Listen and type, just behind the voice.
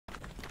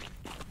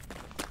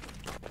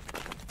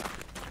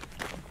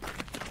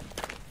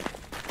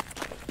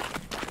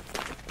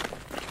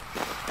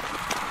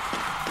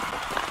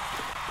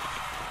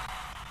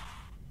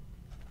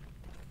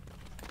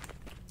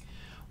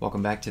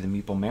Welcome back to the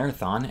Meeple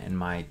Marathon and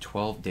my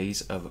 12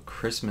 Days of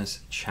Christmas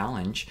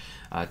challenge.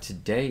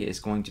 Today is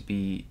going to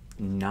be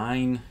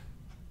 9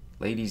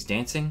 ladies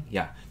dancing.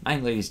 Yeah,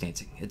 9 ladies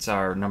dancing. It's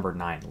our number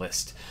 9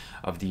 list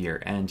of the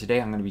year. And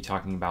today I'm going to be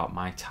talking about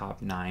my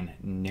top 9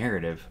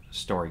 narrative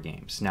story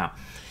games. Now,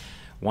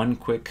 one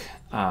quick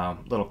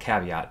little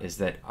caveat is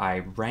that I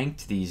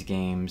ranked these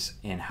games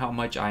in how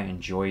much I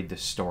enjoyed the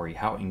story,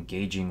 how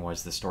engaging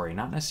was the story,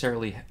 not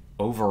necessarily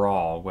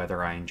overall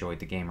whether I enjoyed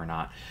the game or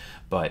not,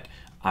 but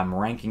I'm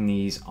ranking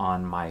these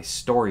on my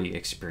story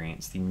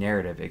experience, the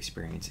narrative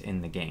experience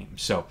in the game.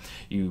 So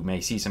you may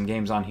see some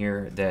games on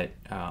here that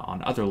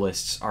on other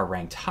lists are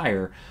ranked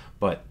higher,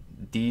 but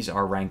these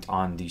are ranked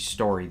on the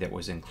story that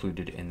was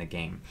included in the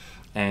game.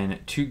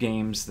 And 2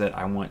 games that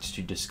I want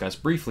to discuss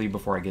briefly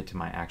before I get to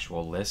my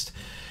actual list.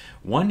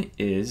 One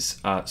is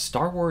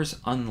Star Wars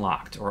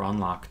Unlocked, or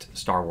Unlocked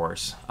Star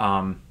Wars.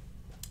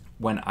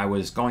 When I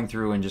was going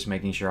through and just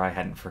making sure I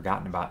hadn't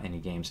forgotten about any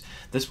games,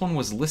 this one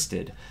was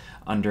listed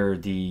under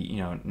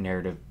the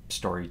narrative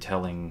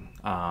storytelling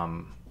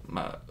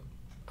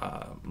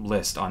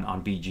list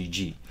on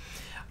BGG.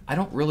 I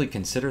don't really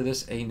consider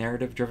this a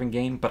narrative-driven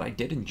game, but I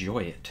did enjoy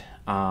it.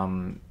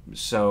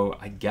 So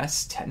I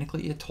guess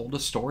technically it told a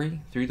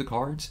story through the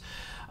cards.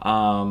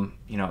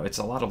 It's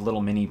a lot of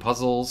little mini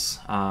puzzles.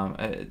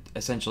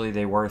 Essentially,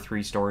 they were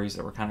 3 stories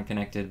that were kind of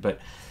connected, but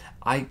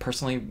I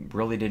personally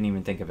really didn't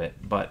even think of it,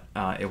 but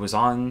it was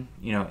on,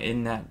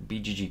 in that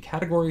BGG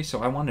category,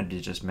 so I wanted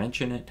to just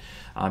mention it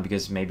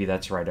because maybe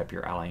that's right up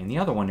your alley. And the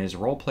other one is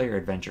Role Player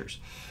Adventures.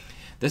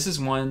 This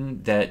is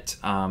one that,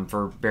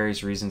 for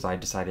various reasons, I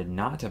decided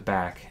not to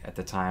back at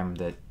the time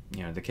that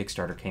the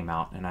Kickstarter came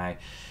out, and I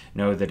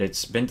know that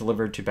it's been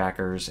delivered to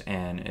backers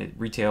and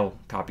retail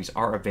copies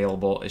are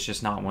available. It's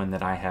just not one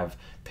that I have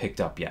picked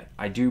up yet.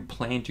 I do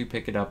plan to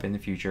pick it up in the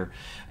future,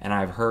 and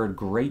I've heard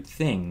great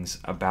things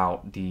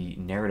about the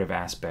narrative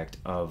aspect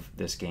of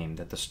this game,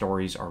 that the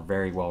stories are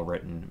very well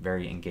written,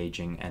 very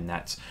engaging, and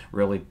that's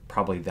really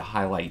probably the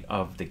highlight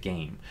of the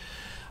game.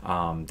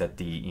 That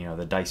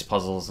the dice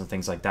puzzles and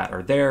things like that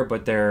are there,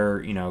 but they're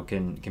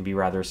can be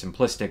rather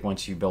simplistic.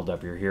 Once you build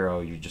up your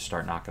hero, you just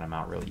start knocking them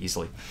out really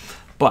easily.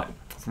 But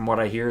from what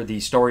I hear, the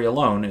story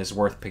alone is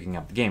worth picking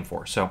up the game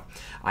for. So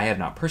I have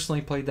not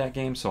personally played that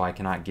game, so I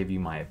cannot give you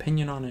my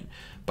opinion on it,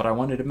 but I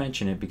wanted to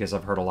mention it because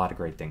I've heard a lot of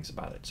great things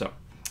about it. So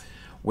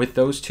with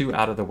those 2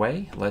 out of the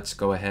way, let's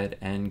go ahead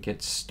and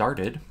get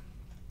started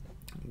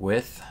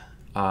with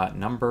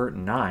number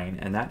 9,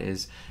 and that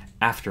is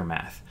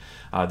Aftermath.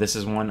 This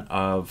is one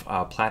of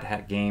Plaid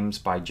Hat Games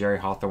by Jerry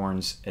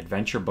Hawthorne's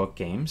adventure book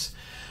games.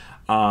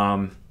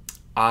 I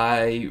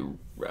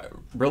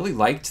really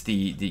liked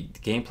the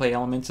gameplay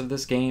elements of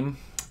this game,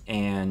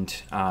 and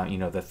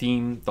the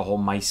theme, the whole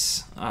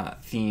mice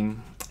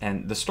theme,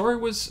 and the story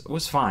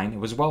was fine. It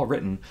was well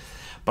written,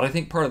 but I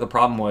think part of the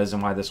problem was,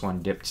 and why this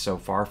one dipped so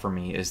far for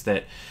me, is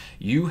that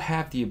you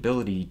have the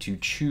ability to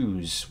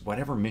choose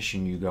whatever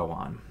mission you go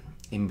on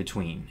in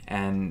between,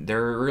 and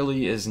there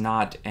really is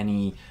not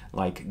any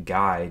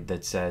guide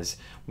that says,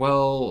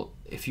 well,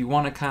 if you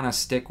want to kind of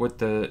stick with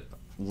the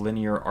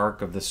linear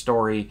arc of the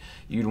story,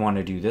 you'd want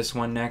to do this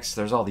one next.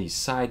 There's all these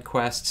side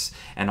quests,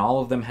 and all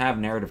of them have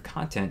narrative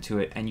content to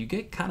it, and you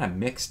get kind of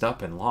mixed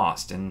up and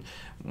lost. And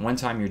one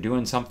time you're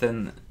doing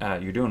something,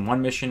 you're doing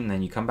one mission, and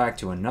then you come back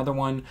to another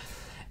one.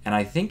 And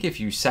I think if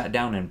you sat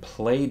down and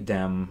played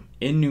them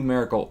in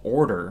numerical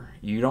order,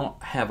 you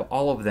don't have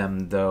all of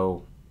them,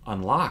 though,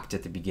 unlocked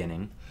at the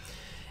beginning.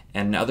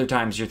 And other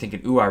times you're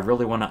thinking, ooh, I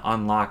really want to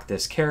unlock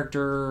this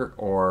character,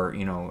 or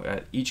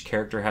each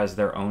character has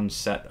their own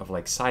set of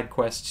side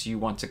quests you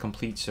want to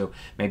complete, so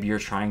maybe you're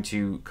trying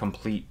to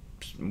complete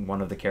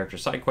one of the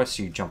character's side quests,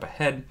 so you jump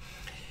ahead.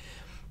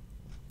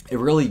 It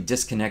really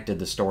disconnected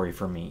the story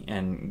for me,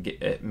 and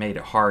it made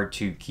it hard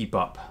to keep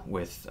up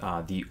with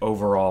the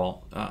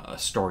overall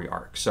story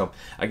arc. So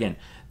again,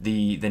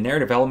 the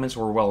narrative elements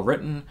were well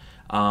written.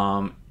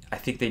 I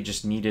think they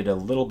just needed a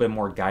little bit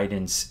more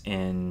guidance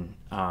in,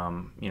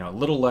 a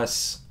little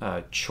less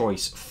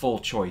full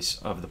choice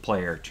of the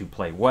player to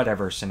play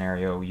whatever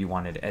scenario you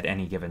wanted at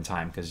any given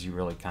time, because you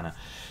really kind of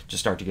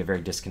just start to get very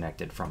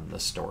disconnected from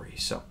the story.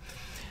 So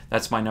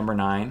that's my number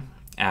 9,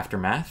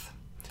 Aftermath.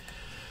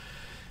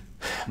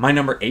 My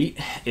number 8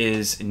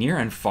 is Near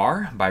and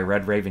Far by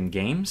Red Raven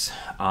Games.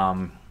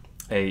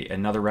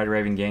 Another Red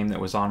Raven game that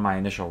was on my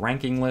initial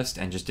ranking list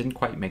and just didn't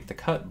quite make the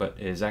cut, but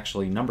is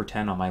actually number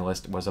 10 on my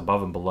list, was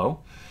Above and Below.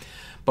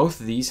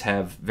 Both of these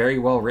have very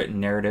well written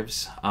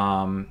narratives,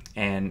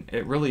 and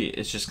it really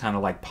is just kind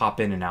of like pop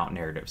in and out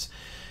narratives.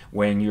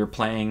 When you're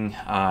playing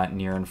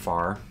Near and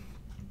Far,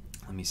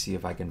 let me see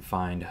if I can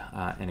find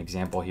an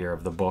example here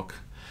of the book,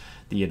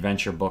 the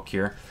adventure book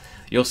here.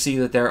 You'll see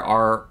that there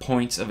are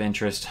points of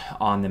interest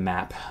on the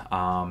map.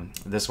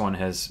 This one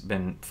has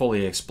been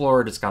fully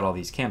explored. It's got all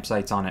these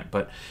campsites on it,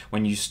 but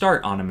when you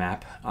start on a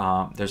map,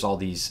 there's all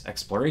these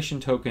exploration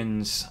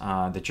tokens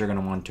that you're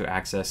going to want to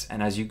access,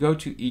 and as you go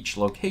to each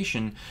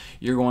location,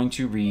 you're going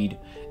to read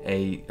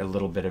a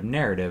little bit of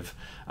narrative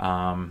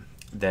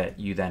that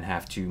you then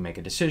have to make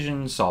a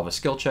decision, solve a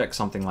skill check,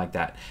 something like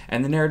that.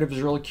 And the narrative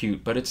is really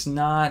cute, but it's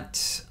not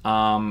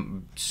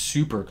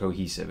super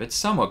cohesive. It's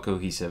somewhat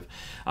cohesive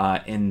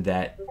in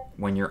that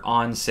when you're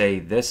on, say,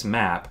 this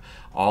map,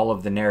 all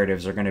of the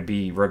narratives are going to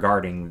be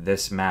regarding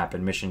this map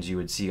and missions you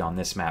would see on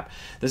this map.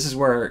 This is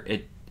where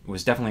it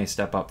was definitely a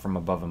step up from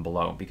Above and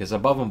Below, because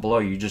Above and Below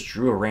you just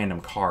drew a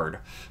random card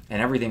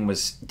and everything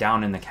was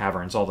down in the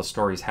caverns. All the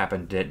stories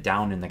happened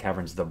down in the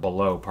caverns, the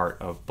below part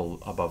of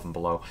Above and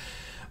Below.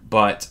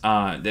 But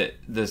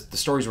the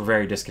stories were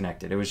very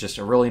disconnected. It was just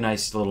a really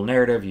nice little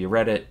narrative. You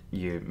read it,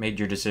 you made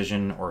your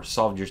decision or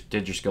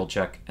did your skill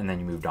check, and then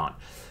you moved on.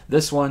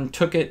 This one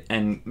took it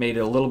and made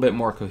it a little bit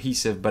more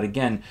cohesive, but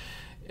again,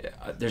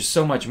 there's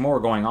so much more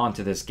going on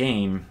to this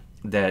game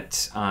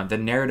that the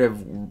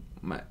narrative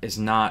is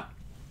not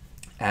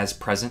as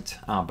present.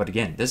 But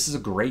again, this is a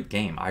great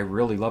game. I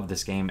really love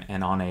this game,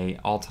 and on a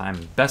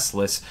all-time best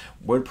list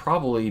would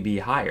probably be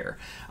higher.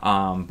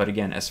 But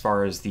again, as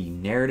far as the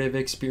narrative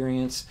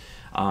experience,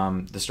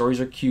 the stories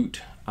are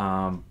cute.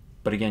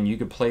 But again, you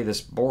could play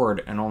this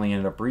board and only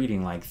end up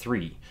reading like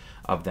 3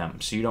 of them.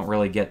 So you don't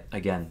really get,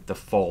 again, the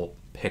full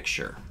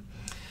picture.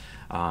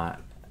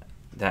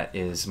 That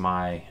is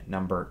my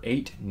number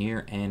 8,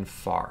 Near and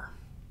Far.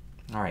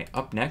 All right,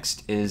 up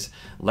next is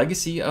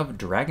Legacy of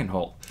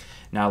Dragonholt.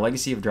 Now,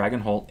 Legacy of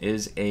Dragonholt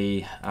is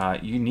a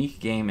unique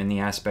game in the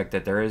aspect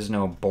that there is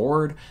no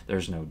board,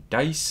 there's no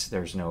dice,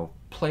 there's no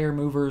player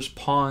movers,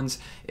 pawns.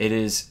 It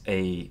is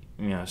a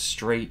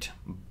straight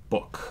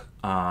book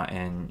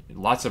and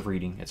lots of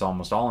reading. It's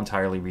almost all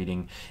entirely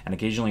reading, and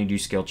occasionally you do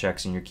skill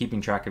checks, and you're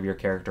keeping track of your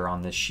character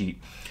on this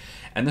sheet.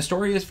 And the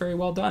story is very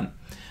well done.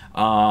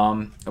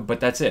 But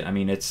that's it. I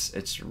mean,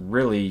 it's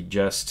really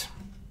just,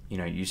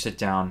 you sit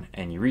down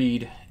and you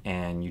read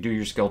and you do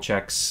your skill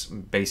checks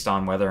based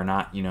on whether or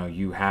not,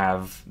 you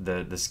have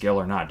the skill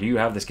or not. Do you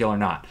have the skill or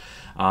not?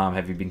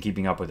 Have you been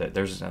keeping up with it?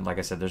 There's, like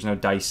I said, there's no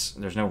dice,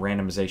 there's no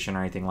randomization or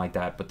anything like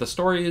that. But the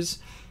story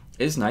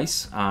is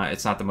nice.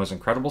 It's not the most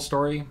incredible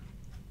story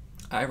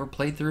I ever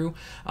played through,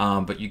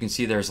 but you can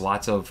see there's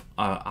lots of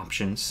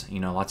options,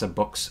 lots of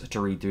books to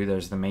read through.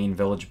 There's the main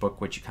village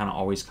book, which you kind of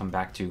always come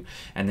back to,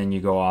 and then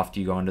you go off. Do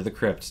you go into the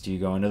crypts? Do you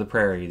go into the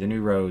prairie, the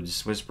new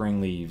roads,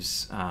 Whispering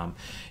Leaves? And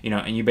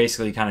you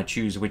basically kind of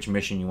choose which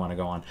mission you want to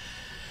go on.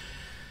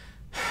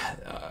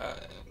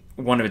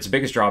 One of its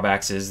biggest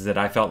drawbacks is that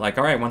I felt like,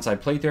 all right, once I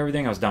played through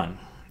everything, I was done.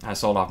 I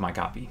sold off my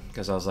copy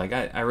because I was like,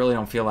 I really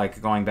don't feel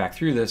like going back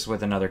through this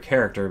with another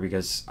character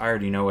because I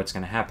already know what's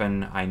going to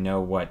happen. I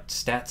know what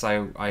stats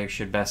I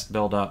should best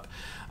build up.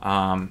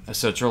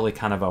 So it's really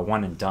kind of a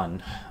one and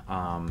done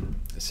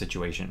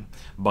situation.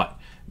 But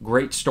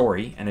great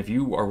story, and if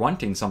you are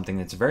wanting something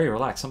that's very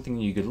relaxed, something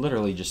you could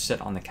literally just sit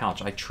on the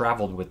couch. I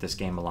traveled with this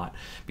game a lot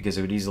because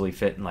it would easily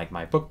fit in like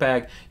my book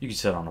bag. You could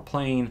sit on a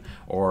plane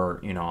or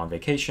on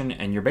vacation,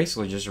 and you're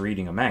basically just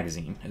reading a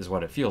magazine is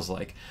what it feels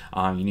like.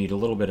 You need a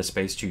little bit of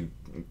space to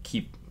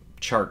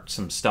chart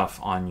some stuff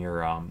on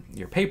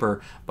your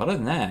paper, but other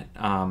than that,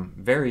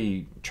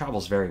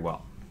 travels very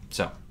well.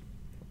 So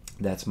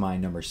that's my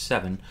number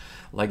 7,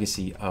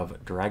 Legacy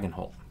of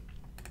Dragonholt.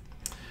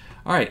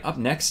 All right, up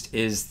next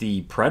is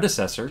the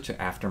predecessor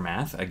to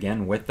Aftermath,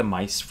 again with the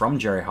mice from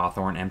Jerry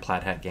Hawthorne and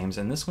Plaid Hat Games,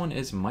 and this one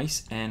is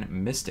Mice and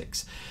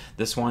Mystics.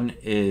 This one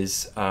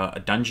is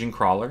a dungeon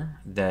crawler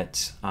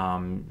that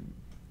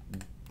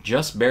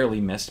just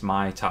barely missed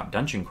my top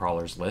dungeon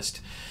crawlers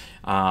list.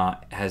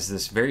 Has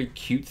this very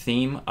cute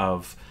theme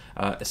of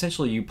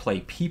essentially you play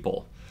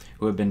people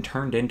who have been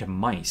turned into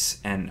mice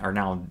and are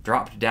now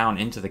dropped down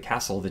into the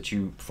castle that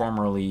you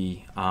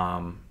formerly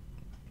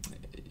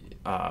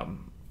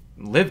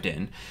lived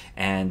in,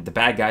 and the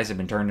bad guys have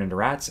been turned into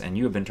rats and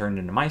you have been turned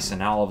into mice, and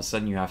now all of a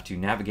sudden you have to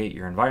navigate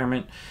your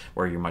environment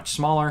where you're much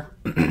smaller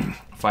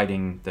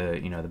fighting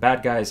the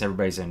bad guys.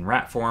 Everybody's in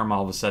rat form.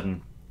 All of a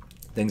sudden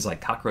things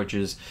like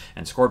cockroaches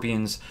and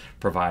scorpions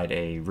provide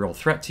a real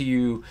threat to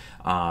you.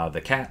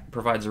 The cat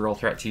provides a real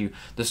threat to you.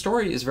 The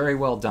story is very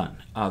well done.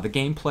 The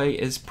gameplay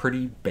is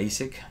pretty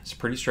basic. It's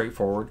pretty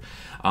straightforward.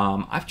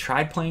 I've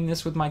tried playing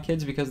this with my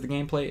kids because the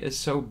gameplay is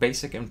so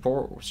basic and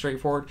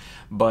straightforward,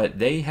 but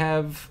they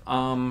have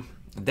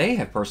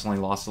personally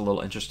lost a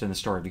little interest in the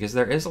story because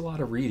there is a lot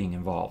of reading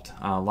involved,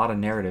 a lot of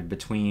narrative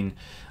between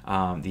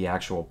the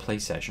actual play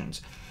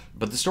sessions.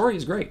 But the story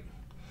is great.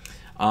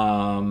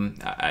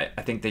 I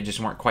think they just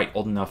weren't quite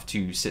old enough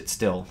to sit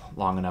still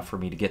long enough for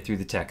me to get through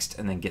the text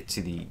and then get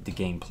to the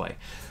gameplay.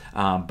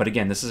 But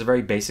again, this is a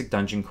very basic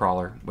dungeon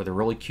crawler with a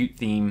really cute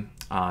theme.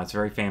 It's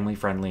very family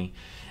friendly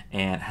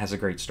and has a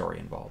great story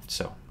involved.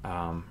 So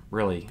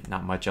really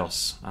not much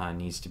else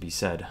needs to be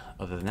said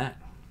other than that.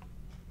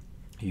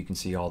 You can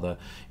see all the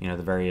the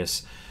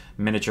various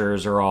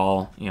miniatures are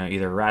all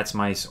either rats,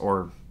 mice,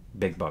 or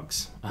big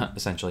bugs.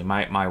 Essentially,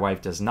 my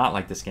wife does not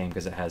like this game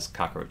because it has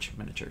cockroach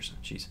miniatures.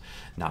 She's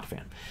not a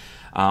fan.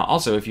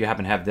 Also, if you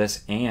happen to have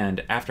this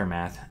and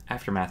Aftermath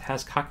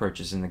has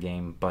cockroaches in the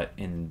game, but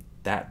in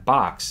that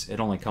box it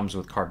only comes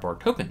with cardboard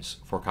tokens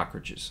for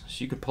cockroaches.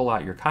 So you could pull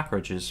out your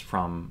cockroaches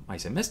from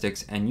Mice and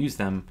Mystics and use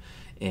them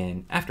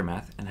in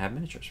Aftermath and have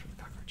miniatures for the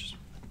cockroaches.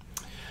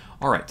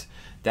 All right,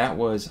 that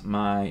was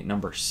my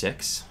number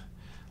 6.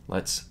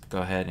 Let's go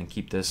ahead and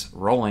keep this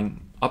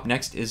rolling. Up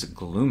next is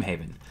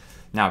Gloomhaven.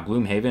 Now,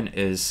 Gloomhaven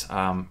is,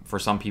 for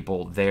some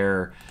people,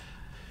 their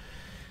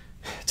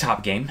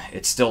top game.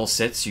 It still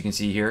sits, you can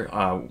see here,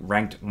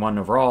 ranked 1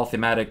 overall,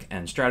 thematic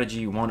and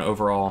strategy, 1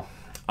 overall.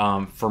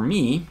 For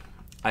me,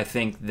 I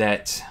think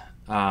that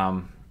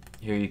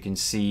here you can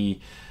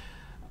see,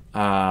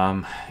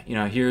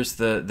 here's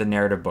the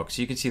narrative book.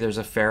 So you can see there's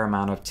a fair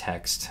amount of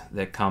text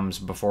that comes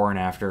before and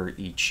after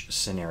each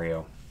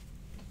scenario.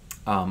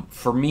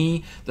 For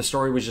me, the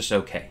story was just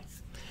okay.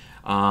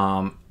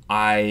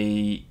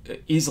 I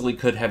easily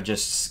could have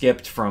just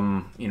skipped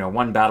from,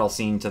 one battle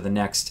scene to the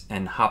next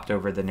and hopped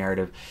over the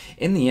narrative.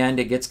 In the end,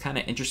 it gets kind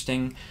of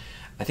interesting.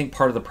 I think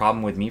part of the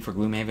problem with me for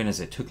Gloomhaven is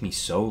it took me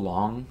so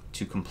long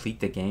to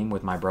complete the game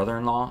with my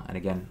brother-in-law. And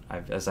again,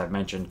 as I've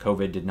mentioned,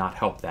 COVID did not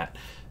help that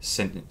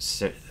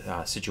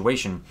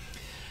situation.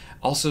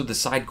 Also, the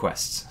side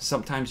quests.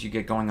 Sometimes you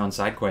get going on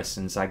side quests,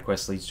 and side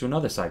quest leads to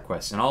another side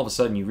quest. And all of a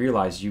sudden, you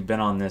realize you've been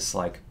on this,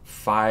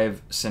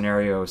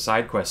 5-scenario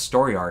side quest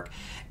story arc,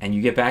 and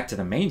you get back to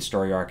the main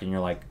story arc, and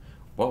you're like,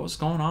 what was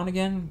going on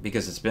again?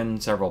 Because it's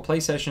been several play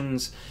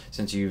sessions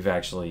since you've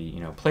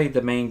actually, played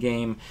the main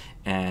game,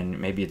 and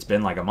maybe it's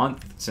been a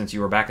month since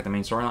you were back at the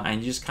main storyline,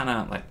 and you just kind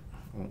of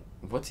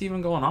what's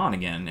even going on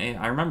again?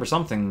 I remember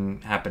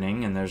something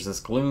happening, and there's this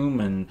gloom,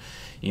 and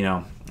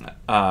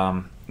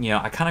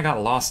I kind of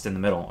got lost in the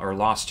middle, or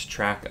lost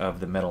track of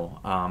the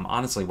middle.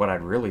 Honestly, what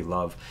I'd really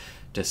love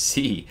to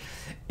see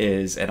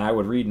is, and I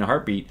would read in a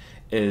heartbeat,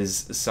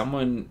 is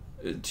someone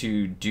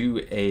to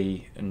do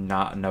a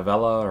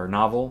novella or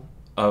novel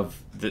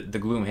of the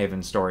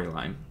Gloomhaven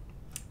storyline,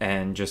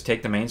 and just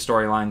take the main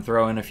storyline,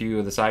 throw in a few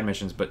of the side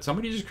missions, but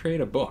somebody just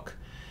create a book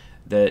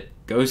that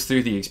goes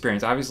through the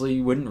experience. Obviously,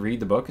 you wouldn't read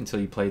the book until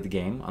you played the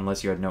game,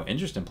 unless you had no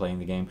interest in playing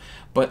the game,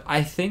 but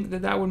I think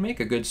that would make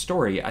a good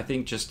story. I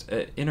think just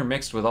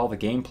intermixed with all the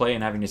gameplay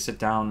and having to sit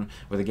down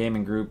with a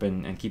gaming group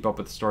and keep up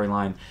with the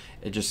storyline,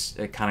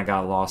 it kind of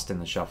got lost in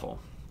the shuffle.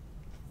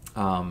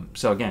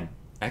 So again,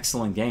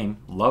 excellent game,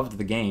 loved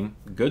the game,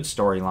 good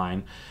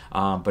storyline,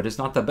 but it's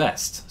not the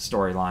best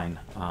storyline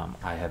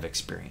I have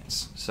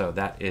experienced. So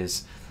that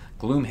is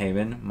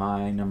Gloomhaven,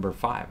 my number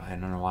 5. I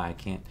don't know why I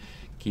can't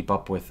keep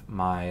up with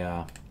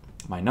my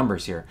my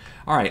numbers here.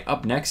 All right,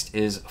 up next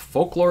is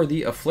Folklore: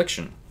 The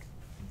Affliction.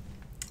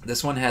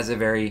 This one has a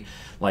very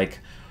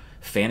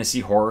fantasy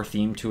horror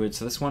theme to it,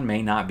 so this one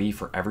may not be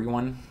for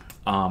everyone.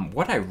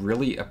 What I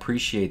really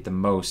appreciate the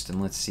most,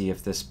 and let's see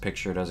if this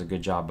picture does a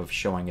good job of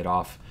showing it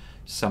off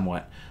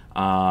somewhat,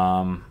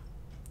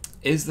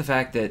 is the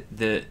fact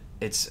that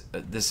it's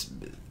this.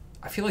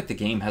 I feel like the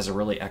game has a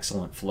really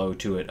excellent flow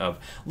to it, of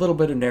a little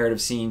bit of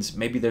narrative scenes.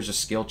 Maybe there's a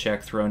skill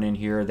check thrown in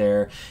here or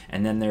there,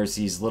 and then there's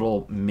these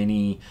little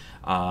mini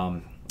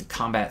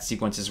combat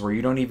sequences where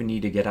you don't even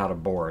need to get out a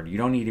board. You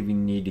don't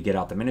even need to get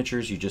out the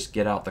miniatures. You just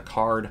get out the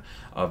card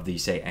of the,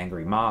 say,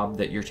 angry mob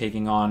that you're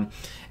taking on,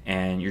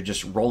 and you're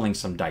just rolling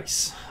some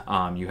dice.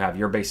 You have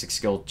your basic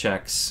skill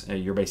checks,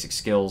 your basic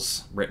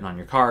skills written on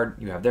your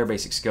card. You have their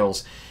basic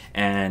skills,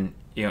 and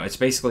it's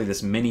basically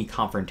this mini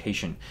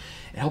confrontation.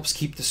 It helps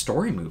keep the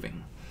story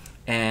moving.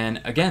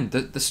 And again,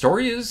 the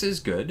story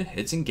is good.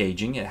 It's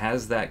engaging. It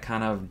has that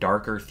kind of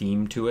darker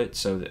theme to it.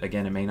 So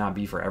again, it may not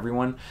be for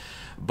everyone,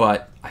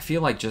 but I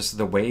feel like just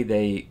the way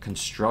they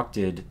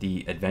constructed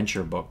the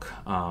adventure book,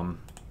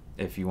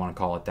 if you want to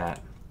call it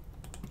that,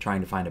 I'm trying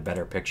to find a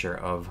better picture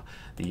of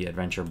the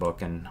adventure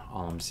book, and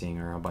all I'm seeing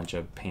are a bunch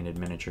of painted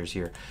miniatures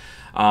here.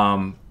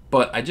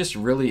 But I just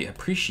really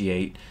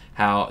appreciate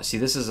how, see,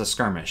 this is a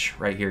skirmish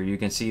right here. You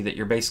can see that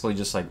you're basically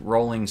just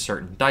rolling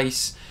certain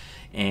dice,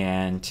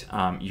 and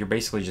you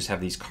basically just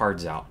have these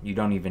cards out. You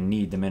don't even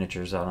need the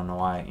miniatures. I don't know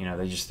why,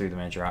 they just threw the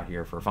miniature out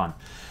here for fun.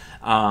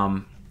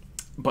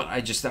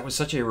 But that was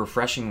such a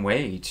refreshing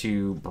way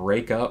to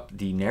break up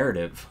the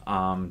narrative,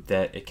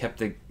 that it kept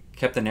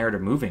the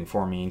narrative moving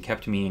for me and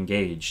kept me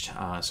engaged.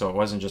 So it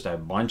wasn't just a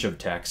bunch of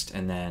text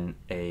and then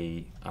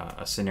a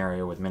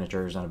scenario with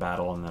miniatures and a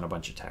battle and then a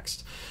bunch of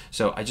text.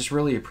 So I just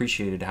really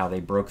appreciated how they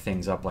broke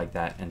things up like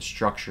that and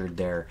structured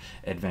their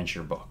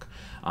adventure book.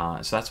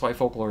 So that's why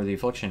Folklore: The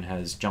Affliction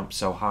has jumped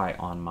so high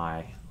on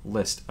my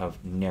list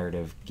of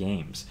narrative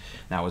games.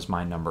 That was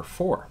my number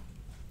 4.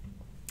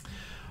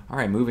 All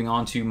right, moving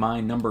on to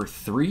my number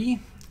 3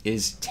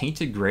 is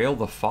Tainted Grail: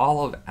 The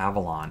Fall of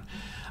Avalon.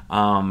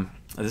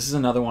 This is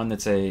another one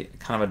that's a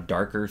kind of a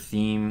darker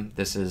theme.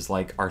 This is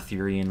like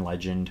Arthurian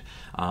legend,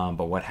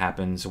 but what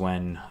happens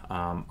when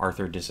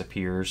Arthur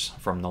disappears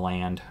from the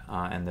land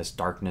and this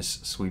darkness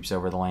sweeps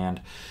over the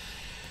land.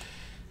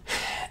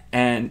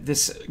 And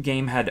this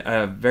game had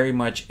very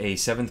much a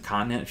Seventh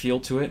Continent feel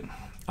to it.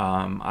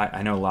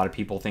 I know a lot of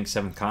people think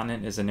Seventh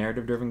Continent is a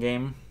narrative-driven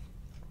game.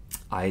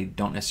 I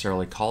don't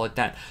necessarily call it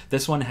that.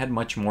 This one had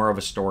much more of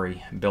a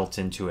story built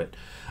into it.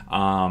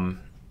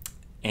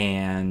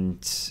 And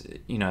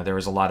there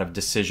was a lot of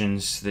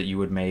decisions that you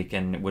would make,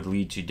 and it would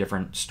lead to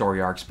different story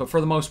arcs, but for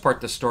the most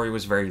part the story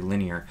was very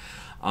linear.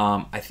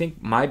 I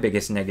think my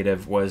biggest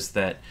negative was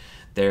that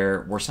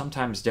there were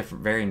sometimes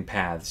different varying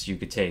paths you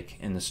could take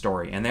in the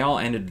story, and they all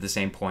ended at the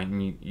same point,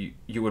 and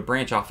you would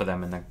branch off of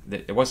them, and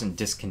it wasn't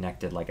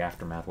disconnected like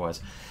Aftermath was.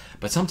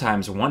 But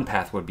sometimes one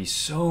path would be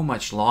so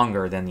much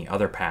longer than the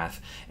other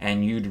path,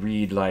 and you'd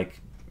read like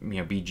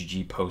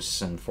BGG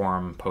posts and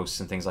forum posts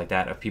and things like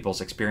that of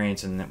people's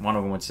experience, and one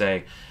of them would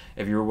say,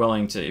 if you were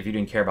willing to, if you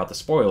didn't care about the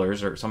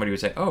spoilers, or somebody would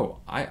say, oh,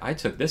 I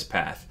took this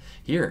path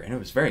here and it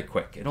was very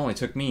quick. It only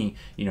took me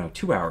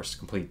 2 hours to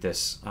complete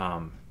this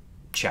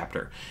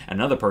chapter.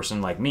 Another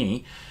person like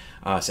me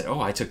said, oh,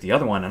 I took the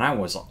other one and I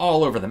was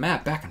all over the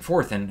map back and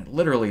forth, and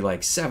literally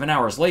like 7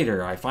 hours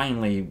later I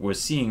finally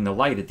was seeing the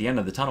light at the end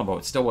of the tunnel, but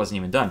it still wasn't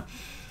even done.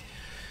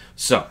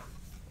 So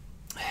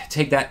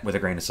take that with a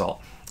grain of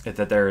salt,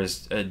 that there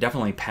is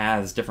definitely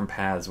different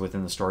paths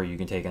within the story you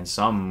can take, and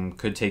some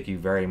could take you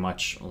very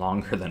much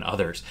longer than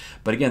others.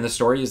 But again, the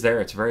story is there.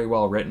 It's very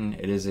well written.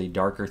 It is a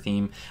darker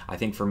theme. I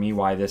think for me,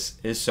 why this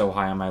is so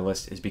high on my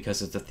list is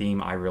because it's a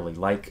theme I really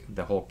like.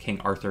 The whole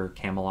King Arthur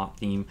Camelot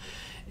theme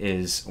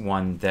is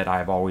one that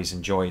I've always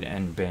enjoyed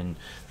and been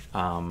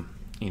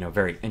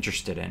very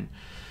interested in.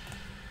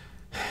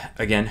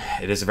 Again,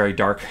 it is a very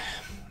dark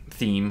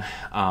theme.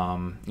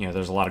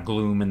 There's a lot of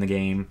gloom in the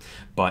game,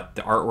 but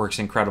the artwork's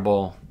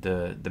incredible.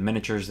 The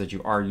miniatures that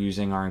you are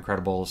using are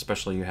incredible,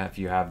 especially if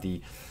you have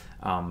the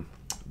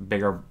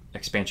bigger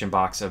expansion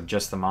box of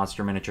just the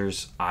monster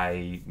miniatures.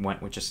 I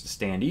went with just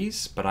the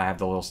standees, but I have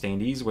the little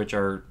standees, which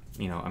are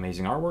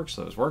amazing artwork,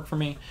 so those work for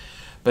me.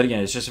 But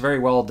again, it's just a very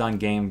well done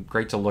game,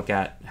 great to look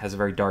at, has a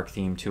very dark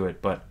theme to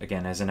it, but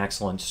again, has an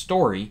excellent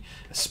story,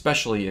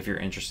 especially if you're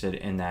interested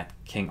in that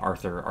King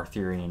Arthur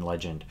Arthurian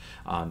legend.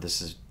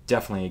 This is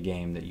definitely a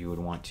game that you would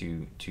want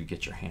to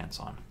get your hands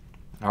on.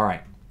 All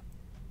right.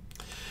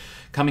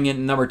 Coming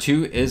in number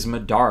 2 is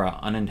Madara,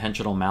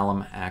 Unintentional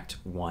Malum Act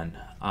 1.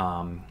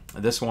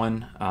 This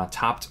one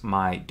topped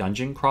my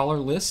dungeon crawler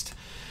list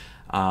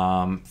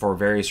for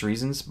various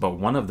reasons, but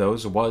one of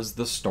those was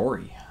the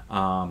story.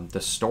 The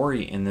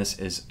story in this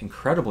is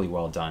incredibly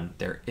well done.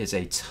 There is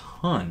a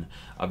ton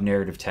of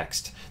narrative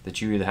text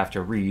that you either have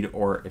to read,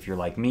 or if you're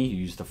like me, you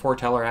use the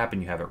Foreteller app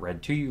and you have it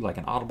read to you like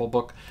an Audible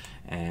book,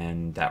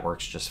 and that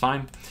works just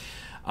fine.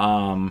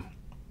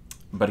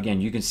 But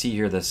again, you can see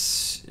here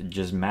this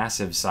just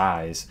massive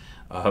size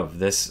of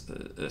this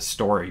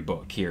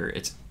storybook here.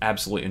 It's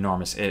absolutely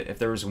enormous. If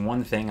there was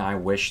one thing I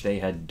wish they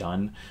had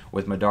done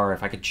with Madara,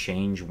 if I could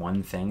change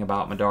one thing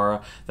about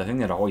Madara, the thing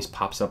that always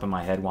pops up in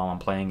my head while I'm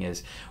playing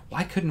is,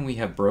 why couldn't we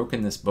have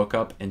broken this book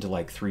up into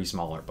like 3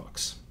 smaller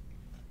books?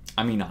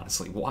 I mean,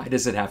 honestly, why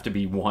does it have to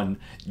be one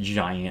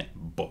giant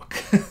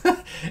book?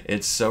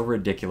 It's so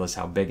ridiculous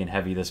how big and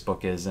heavy this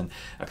book is. And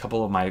a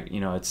couple of my,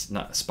 it's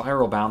not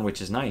spiral bound,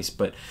 which is nice,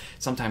 but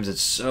sometimes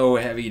it's so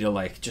heavy to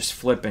like just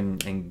flip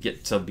and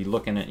get to be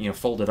looking at,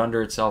 fold it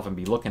under itself and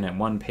be looking at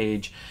one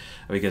page,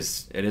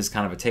 because it is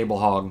kind of a table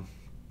hog.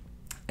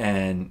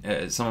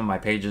 And some of my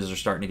pages are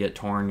starting to get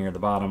torn near the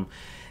bottom.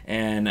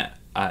 And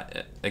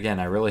again,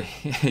 I really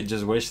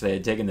just wish they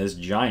had taken this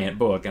giant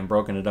book and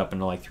broken it up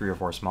into like 3 or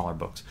 4 smaller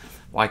books.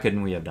 Why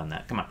couldn't we have done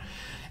that? Come on.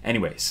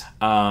 Anyways,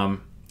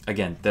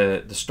 again,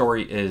 the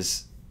story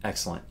is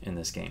excellent in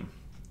this game.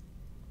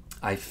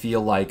 I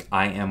feel like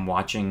I am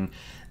watching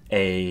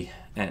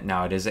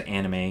now it is an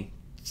anime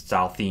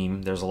style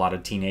theme. There's a lot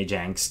of teenage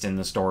angst in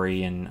the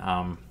story,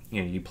 and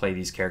you play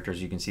these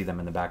characters, you can see them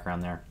in the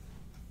background there,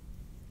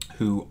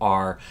 who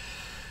are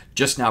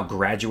just now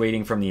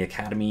graduating from the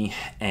academy,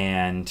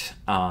 and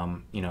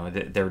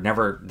they're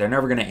never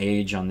going to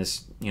age on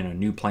this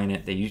new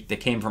planet. They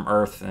came from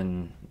Earth,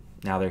 and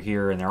now they're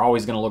here, and they're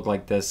always going to look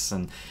like this,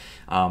 and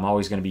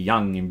always going to be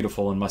young and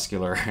beautiful and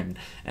muscular,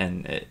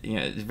 and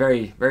it's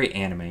very, very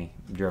anime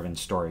driven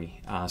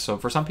story. So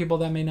for some people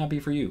that may not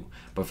be for you,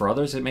 but for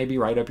others it may be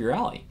right up your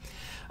alley.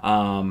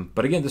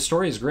 But again, the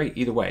story is great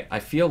either way. I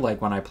feel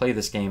like when I play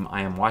this game,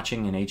 I am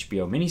watching an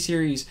HBO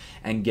miniseries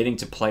and getting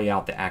to play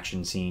out the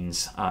action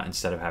scenes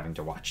instead of having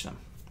to watch them.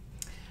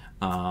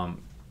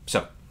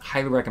 So,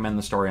 highly recommend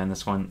the story on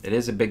this one. It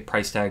is a big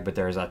price tag, but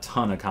there is a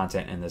ton of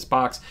content in this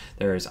box.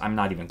 I'm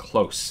not even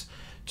close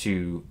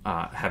to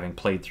having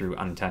played through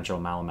Unintentional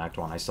Malum Act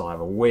 1. I still have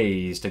a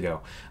ways to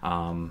go,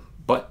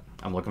 but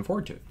I'm looking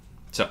forward to it.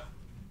 So,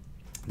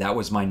 that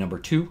was my number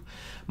 2.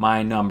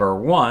 My number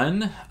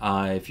 1,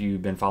 if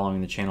you've been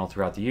following the channel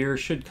throughout the year,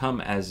 should come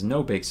as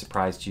no big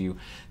surprise to you.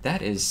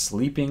 That is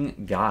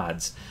Sleeping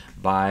Gods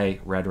by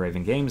Red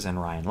Raven Games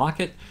and Ryan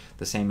Lockett,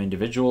 the same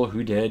individual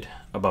who did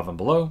Above and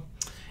Below,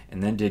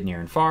 and then did Near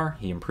and Far.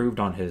 He improved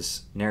on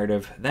his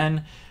narrative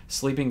then.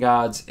 Sleeping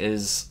Gods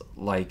is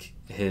like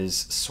his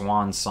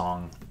swan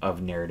song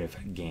of narrative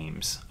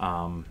games.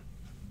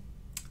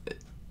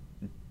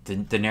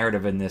 The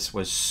narrative in this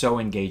was so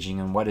engaging,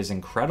 and what is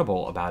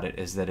incredible about it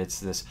is that it's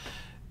this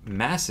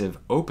massive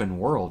open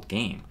world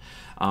game.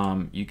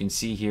 You can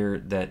see here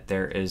that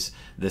there is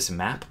this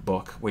map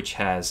book which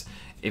has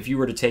if you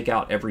were to take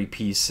out every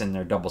piece, and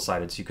they're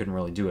double-sided, so you couldn't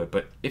really do it,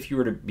 but if you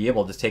were to be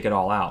able to take it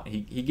all out,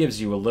 he gives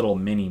you a little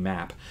mini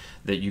map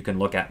that you can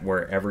look at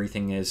where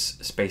everything is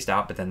spaced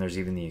out, but then there's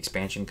even the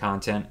expansion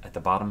content at the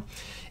bottom.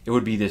 It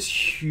would be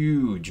this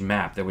huge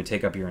map that would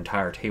take up your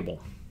entire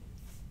table.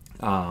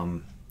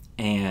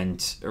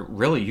 And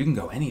really, you can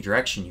go any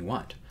direction you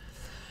want.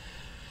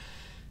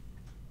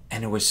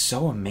 And it was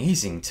so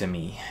amazing to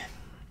me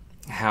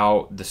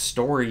how the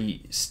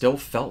story still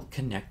felt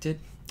connected.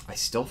 I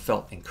still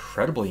felt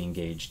incredibly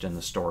engaged in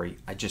the story.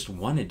 I just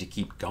wanted to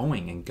keep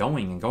going and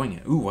going and going.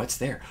 And, ooh, what's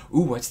there?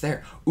 Ooh, what's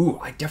there? Ooh,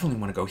 I definitely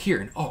want to go here.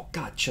 And, oh,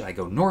 God, should I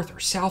go north or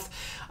south?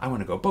 I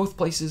want to go both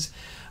places.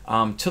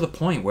 To the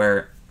point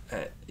where,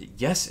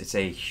 yes, it's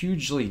a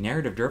hugely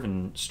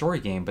narrative-driven story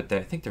game, but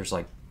I think there's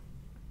like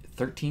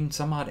 13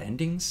 some odd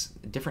endings,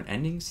 different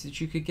endings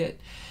that you could get.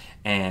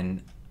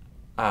 And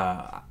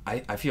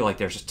I feel like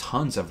there's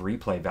tons of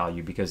replay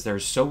value because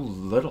there's so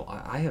little.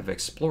 I have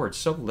explored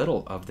so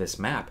little of this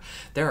map.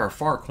 There are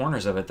far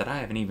corners of it that I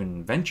haven't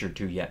even ventured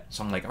to yet.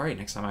 So I'm like, all right,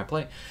 next time I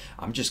play,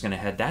 I'm just going to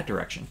head that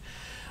direction.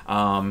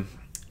 And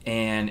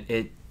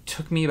it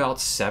took me about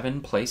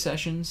 7 play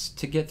sessions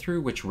to get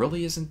through, which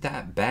really isn't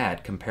that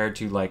bad compared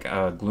to like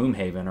a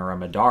Gloomhaven or a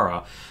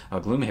Madara.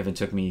 Gloomhaven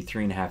took me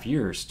 3.5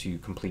 years to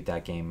complete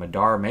that game.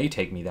 Madara may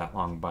take me that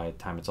long by the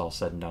time it's all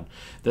said and done.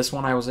 This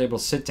one I was able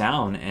to sit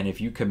down, and if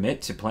you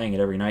commit to playing it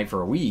every night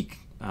for a week,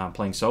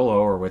 playing solo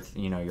or with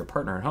your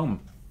partner at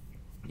home,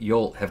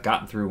 you'll have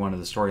gotten through one of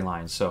the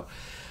storylines. So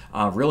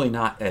really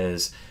not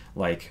as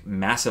like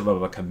massive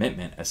of a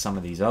commitment as some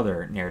of these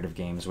other narrative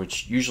games,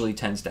 which usually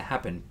tends to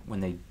happen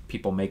when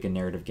people make a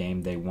narrative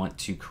game. They want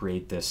to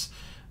create this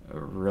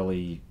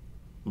really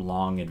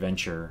long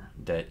adventure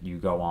that you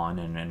go on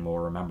and will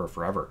remember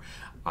forever.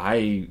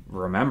 I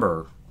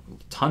remember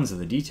tons of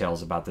the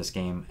details about this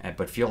game,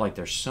 but feel like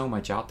there's so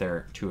much out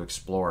there to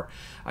explore.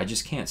 I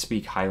just can't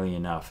speak highly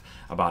enough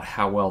about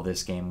how well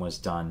this game was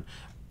done,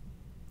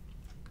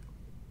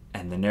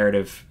 and the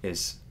narrative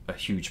is a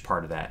huge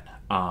part of that.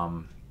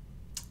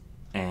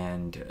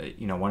 And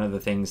one of the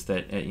things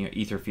that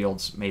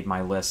Etherfields made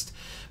my list,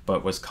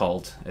 but was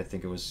called, I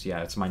think it was,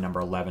 it's my number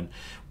 11.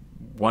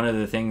 One of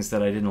the things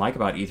that I didn't like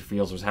about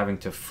Etherfields was having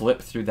to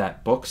flip through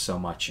that book so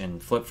much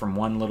and flip from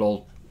one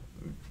little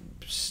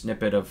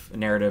snippet of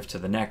narrative to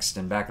the next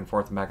and back and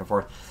forth,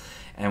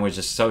 and was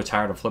just so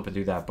tired of flipping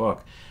through that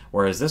book.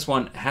 Whereas this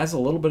one has a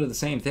little bit of the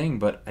same thing,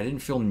 but I didn't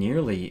feel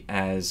nearly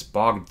as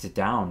bogged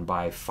down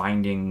by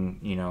finding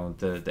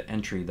the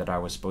entry that I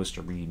was supposed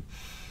to read.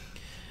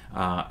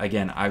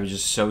 Again, I was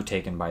just so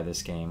taken by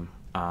this game.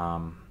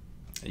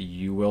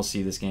 You will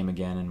see this game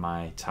again in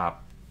my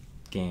top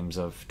games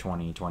of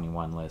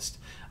 2021 list.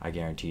 I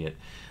guarantee it.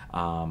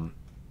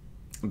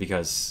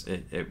 Because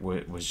it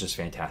was just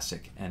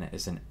fantastic, and it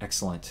is an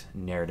excellent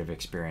narrative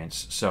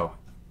experience. So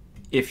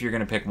if you're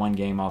going to pick one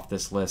game off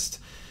this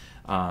list,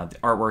 the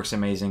artwork's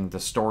amazing.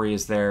 The story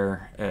is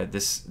there.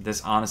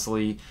 This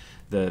honestly,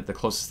 the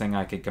closest thing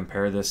I could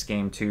compare this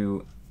game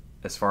to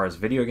as far as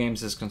video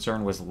games is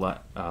concerned was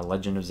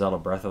Legend of Zelda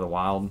Breath of the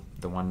Wild,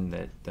 the one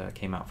that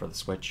came out for the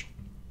Switch,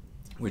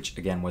 which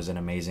again was an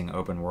amazing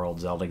open world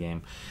Zelda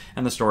game.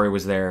 And the story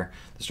was there.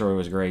 The story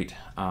was great.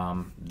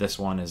 This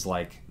one is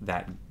like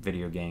that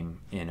video game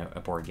in a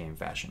board game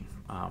fashion,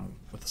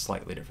 with a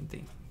slightly different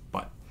theme.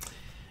 But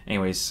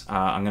anyways,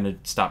 I'm going to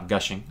stop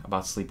gushing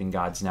about Sleeping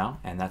Gods now,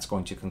 and that's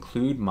going to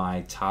conclude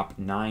my top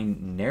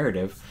 9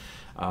 narrative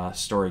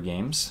story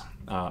games.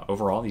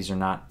 Overall, these are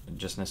not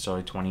just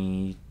necessarily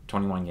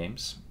 21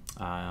 games.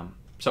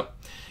 So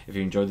if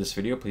you enjoyed this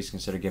video, please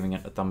consider giving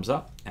it a thumbs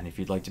up. And if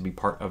you'd like to be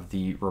part of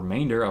the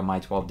remainder of my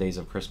 12 Days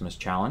of Christmas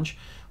challenge,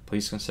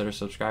 please consider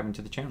subscribing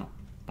to the channel.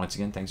 Once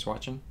again, thanks for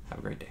watching. Have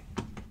a great day.